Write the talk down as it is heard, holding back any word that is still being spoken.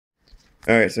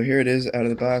Alright, so here it is out of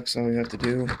the box. All you have to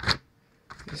do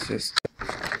is just,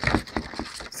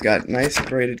 it's got nice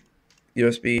braided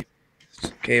USB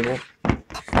cable,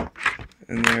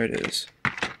 and there it is.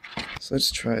 So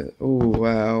let's try it. Oh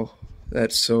wow,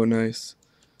 that's so nice.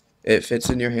 It fits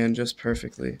in your hand just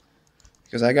perfectly,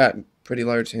 because I got pretty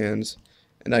large hands,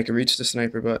 and I can reach the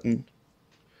sniper button.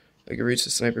 I can reach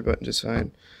the sniper button just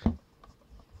fine.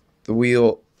 The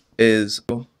wheel is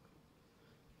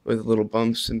with little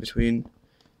bumps in between.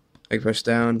 I can push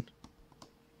down,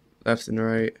 left and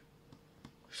right,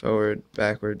 forward,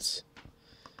 backwards.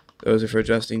 Those are for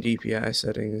adjusting DPI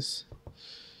settings.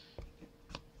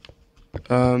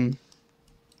 And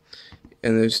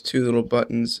there's two little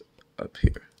buttons up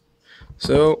here.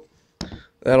 So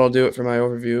that'll do it for my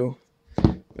overview.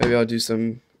 Maybe I'll do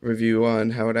some review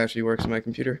on how it actually works on my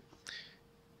computer.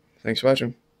 Thanks for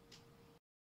watching.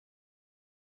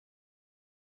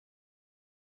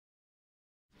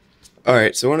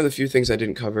 Alright, so one of the few things I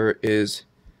didn't cover is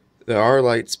there are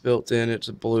lights built in. It's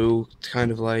a blue kind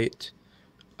of light.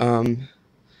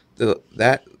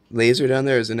 That laser down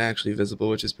there isn't actually visible,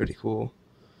 which is pretty cool.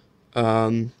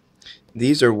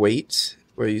 These are weights,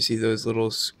 where you see those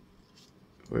little,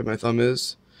 where my thumb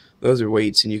is. Those are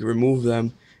weights, and you can remove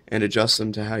them and adjust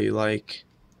them to how you like.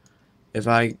 If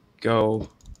I go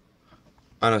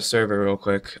on a server real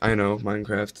quick, I know,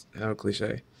 Minecraft, how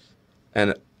cliche,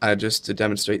 and just to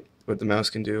demonstrate what the mouse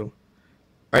can do.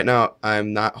 Right now,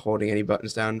 I'm not holding any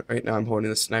buttons down. Right now, I'm holding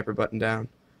the sniper button down,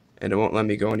 and it won't let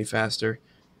me go any faster.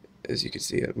 As you can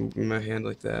see, I'm moving my hand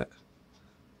like that.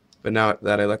 But now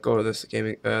that I let go of this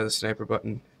the sniper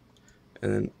button,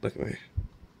 and then look at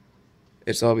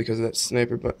it's all because of that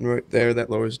sniper button right there that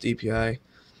lowers DPI.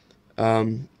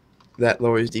 That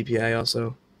lowers DPI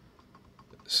also,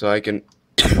 so I can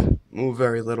move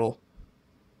very little.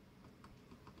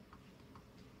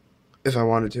 If I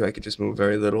wanted to, I could just move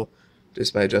very little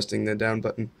just by adjusting the down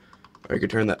button, or I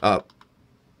could turn that up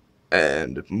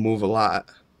and move a lot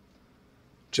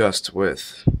just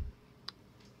with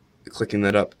clicking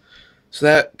that up. So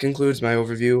that concludes my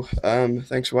overview.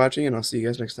 Thanks for watching, and I'll see you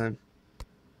guys next time.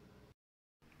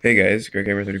 Hey guys,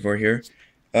 GregGamer34 here.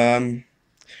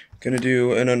 Gonna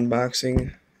do an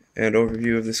unboxing and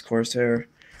overview of this Corsair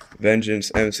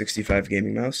Vengeance M65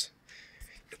 gaming mouse.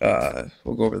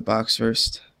 We'll go over the box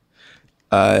first.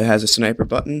 It has a sniper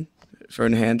button for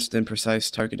enhanced and precise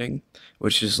targeting,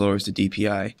 which just lowers the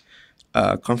DPI.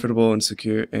 Comfortable and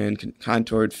secure and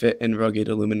contoured fit and rugged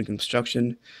aluminum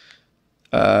construction.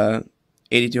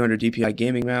 8200 DPI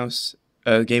gaming mouse.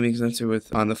 Gaming sensor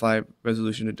with on-the-fly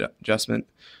resolution adjustment.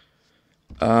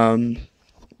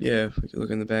 Yeah, we can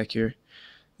look in the back here.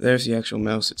 There's the actual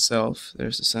mouse itself.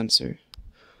 There's the sensor.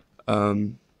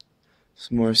 Some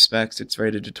more specs. It's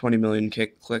rated to 20 million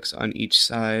clicks on each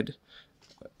side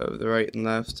of the right and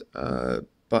left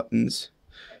buttons.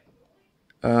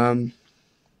 Yeah, and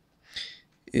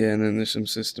then there's some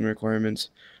system requirements.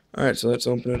 Alright, so let's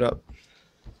open it up.